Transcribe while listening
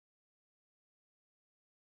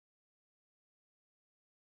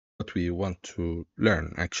what we want to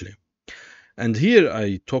learn actually. And here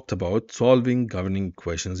I talked about solving governing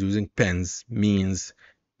equations using pens. Means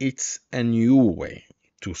it's a new way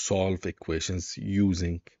to solve equations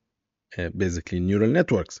using basically neural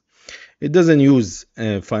networks. It doesn't use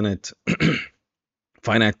finite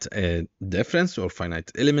difference or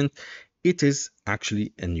finite element. It is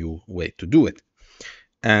actually a new way to do it.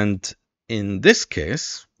 And in this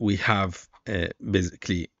case, we have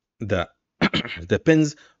basically the the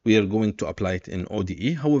pens. We are going to apply it in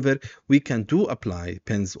ODE. However, we can apply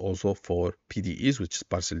pens also for PDEs, which is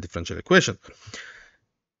partial differential equation.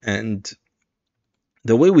 And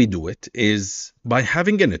the way we do it is by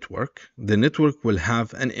having a network. The network will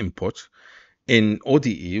have an input. In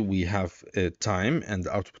ODE, we have time, and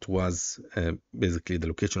the output was basically the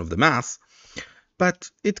location of the mass. But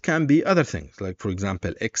it can be other things, like, for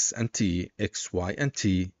example, x and t, x, y, and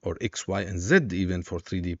t, or x, y, and z, even for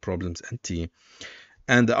 3D problems and t.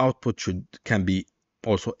 And the output can be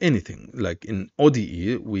also anything. Like in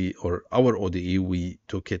ODE, our ODE, we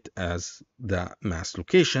took it as the mass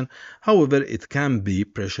location. However, it can be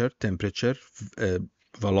pressure, temperature,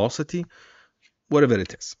 velocity, whatever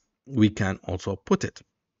it is. We can also put it.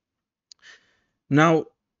 Now,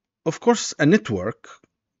 of course, a network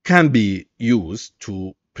can be used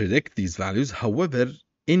to predict these values. However,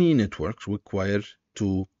 any network require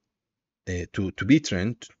to be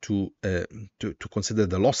trained to consider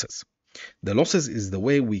the losses. The losses is the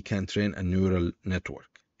way we can train a neural network.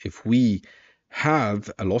 If we have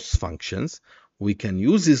a loss functions, we can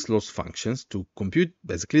use these loss functions to compute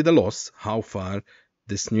basically the loss, how far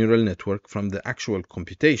this neural network from the actual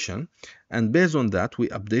computation, and based on that we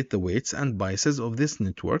update the weights and biases of this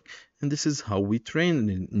network, and this is how we train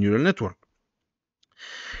a neural network.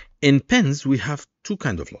 In pens, we have two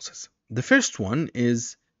kinds of losses. The first one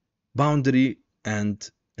is boundary and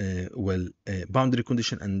boundary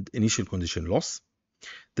condition and initial condition loss.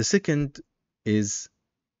 The second is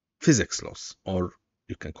physics loss, or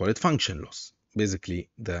you can call it function loss. Basically,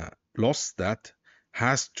 the loss that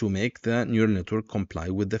has to make the neural network comply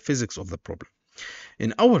with the physics of the problem.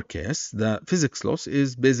 In our case, the physics loss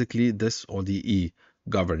is basically this ODE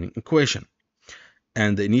governing equation.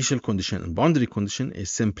 And the initial condition and boundary condition is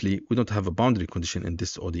simply, we don't have a boundary condition in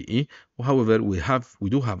this ODE. However, we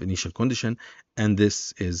do have initial condition, and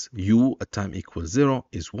this is u at time equals 0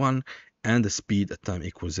 is 1, and the speed at time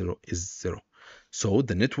equals 0 is 0. So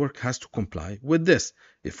the network has to comply with this.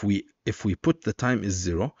 If we put the time is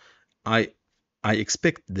 0, I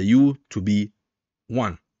expect the u to be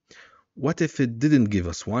 1. What if it didn't give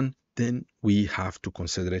us 1? Then we have to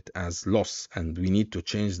consider it as loss, and we need to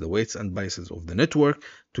change the weights and biases of the network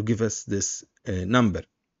to give us this number.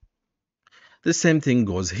 The same thing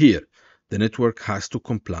goes here. The network has to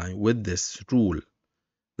comply with this rule.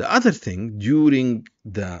 The other thing, during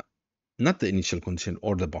not the initial condition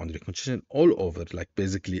or the boundary condition, all over, like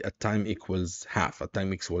basically at time equals half, at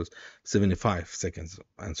time equals 75 seconds,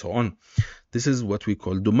 and so on. This is what we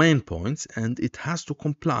call domain points, and it has to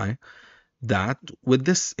comply that with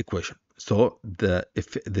this equation. So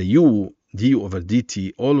if the u du over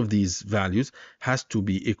dt, all of these values has to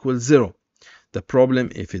be equal 0. The problem,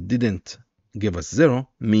 if it didn't give us 0,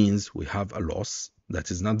 means we have a loss that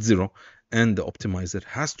is not 0, and the optimizer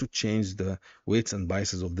has to change the weights and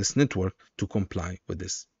biases of this network to comply with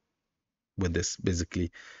this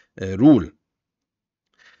basically rule.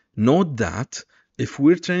 Note that if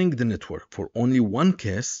we're training the network for only one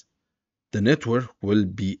case, the network will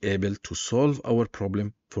be able to solve our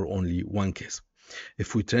problem for only one case.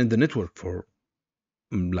 If we train the network for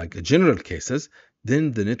like a general cases,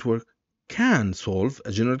 then the network can solve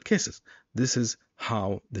a general cases. This is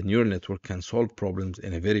how the neural network can solve problems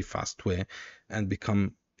in a very fast way and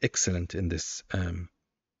become excellent in this,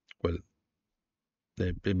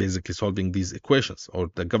 basically solving these equations or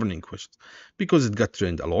the governing equations, because it got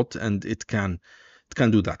trained a lot, and it can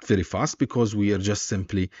do that very fast, because we are just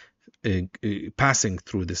simply passing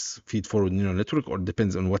through this feed-forward neural network, or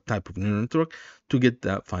depends on what type of neural network, to get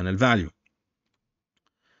the final value.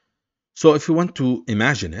 So if you want to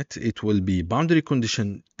imagine it, it will be boundary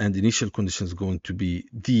condition and initial conditions going to be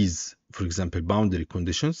these, for example, boundary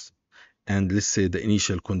conditions. And let's say the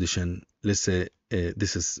initial condition, let's say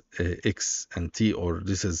this is x and t, or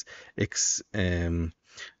this is x,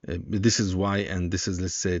 this is y, and this is,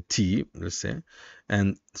 let's say, t, let's say.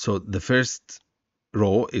 And so the first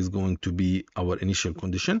row is going to be our initial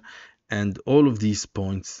condition, and all of these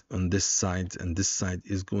points on this side and this side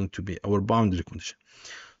is going to be our boundary condition.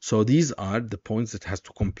 So these are the points that has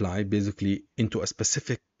to comply basically into a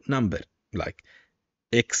specific number, like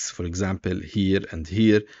x, for example, here and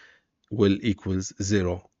here will equals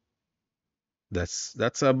 0,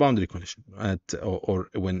 That's a boundary condition or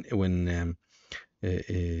when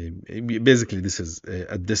basically this is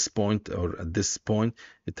at this point or at this point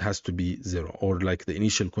it has to be 0, or like the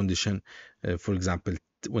initial condition, for example,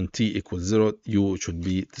 when t equals 0 u should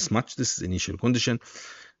be this much. This is initial condition.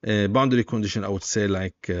 Boundary condition, I would say,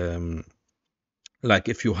 like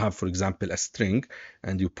if you have, for example, a string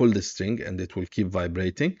and you pull the string and it will keep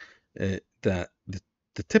vibrating, the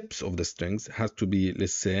tips of the strings has to be,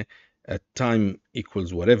 let's say, at time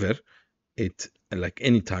equals whatever, it like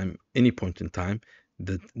any time, any point in time,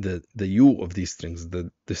 the u of these strings,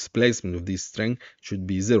 the displacement of these string should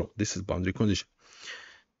be 0. This is boundary condition.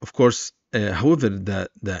 Of course, however,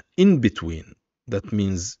 the in between, that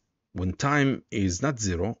means when time is not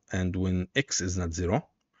 0 and when x is not 0,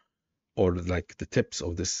 or like the tips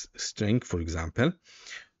of this string, for example,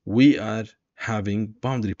 we are having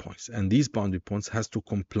boundary points, and these boundary points has to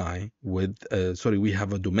comply with we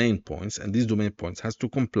have a domain points, and these domain points has to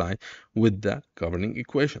comply with the governing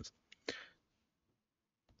equations.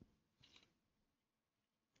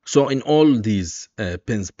 So in all these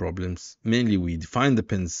pins problems, mainly we define the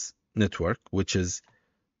pins network, which is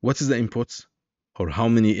what is the inputs, or how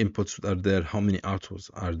many inputs are there, how many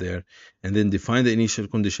outputs are there, and then define the initial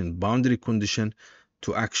condition, boundary condition,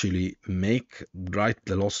 to actually write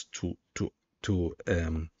the loss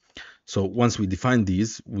so once we define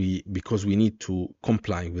these, because we need to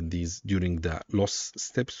comply with these during the loss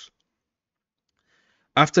steps.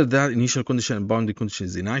 After that initial condition and boundary condition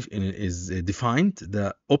is defined,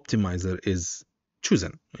 the optimizer is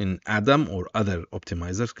chosen. In Adam or other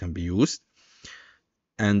optimizers can be used.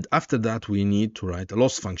 And after that, we need to write a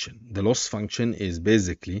loss function. The loss function is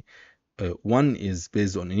basically one is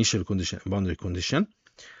based on initial condition and boundary condition,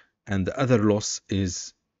 and the other loss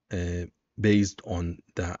is based on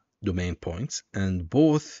the domain points, and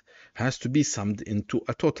both has to be summed into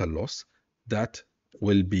a total loss that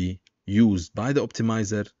will be used by the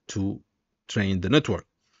optimizer to train the network.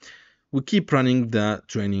 We keep running the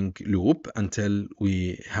training loop until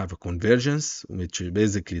we have a convergence, which is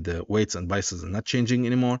basically the weights and biases are not changing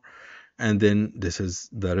anymore, and then this is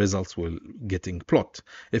the results will getting plot.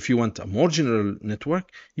 If you want a more general network,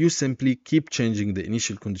 you simply keep changing the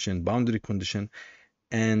initial condition, boundary condition,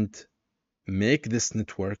 and make this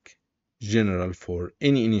network general for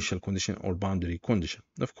any initial condition or boundary condition.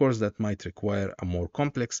 Of course, that might require a more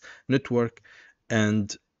complex network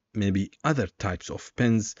and maybe other types of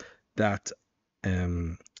pins that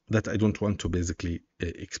that I don't want to basically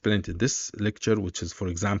explain in this lecture, which is, for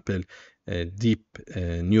example, a deep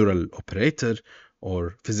neural operator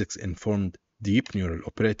or physics-informed deep neural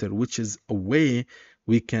operator, which is a way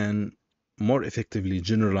we can more effectively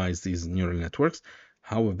generalize these neural networks.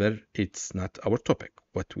 However, it's not our topic.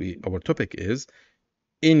 Our topic is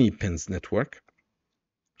any pins network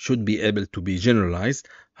should be able to be generalized,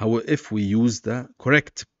 however, if we use the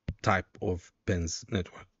correct type of pins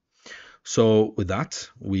network. So with that,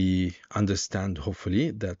 we understand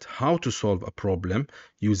hopefully that how to solve a problem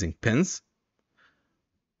using pins,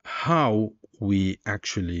 how we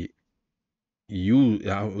actually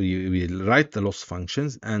we write the loss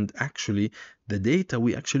functions, and actually the data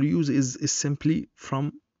we actually use is simply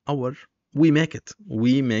from we make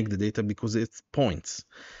the data because it's points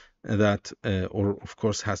that or of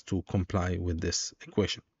course has to comply with this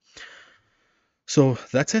equation. So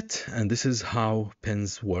that's it, and this is how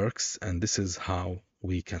pins works, and this is how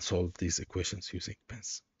we can solve these equations using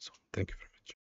pins. So thank you very much.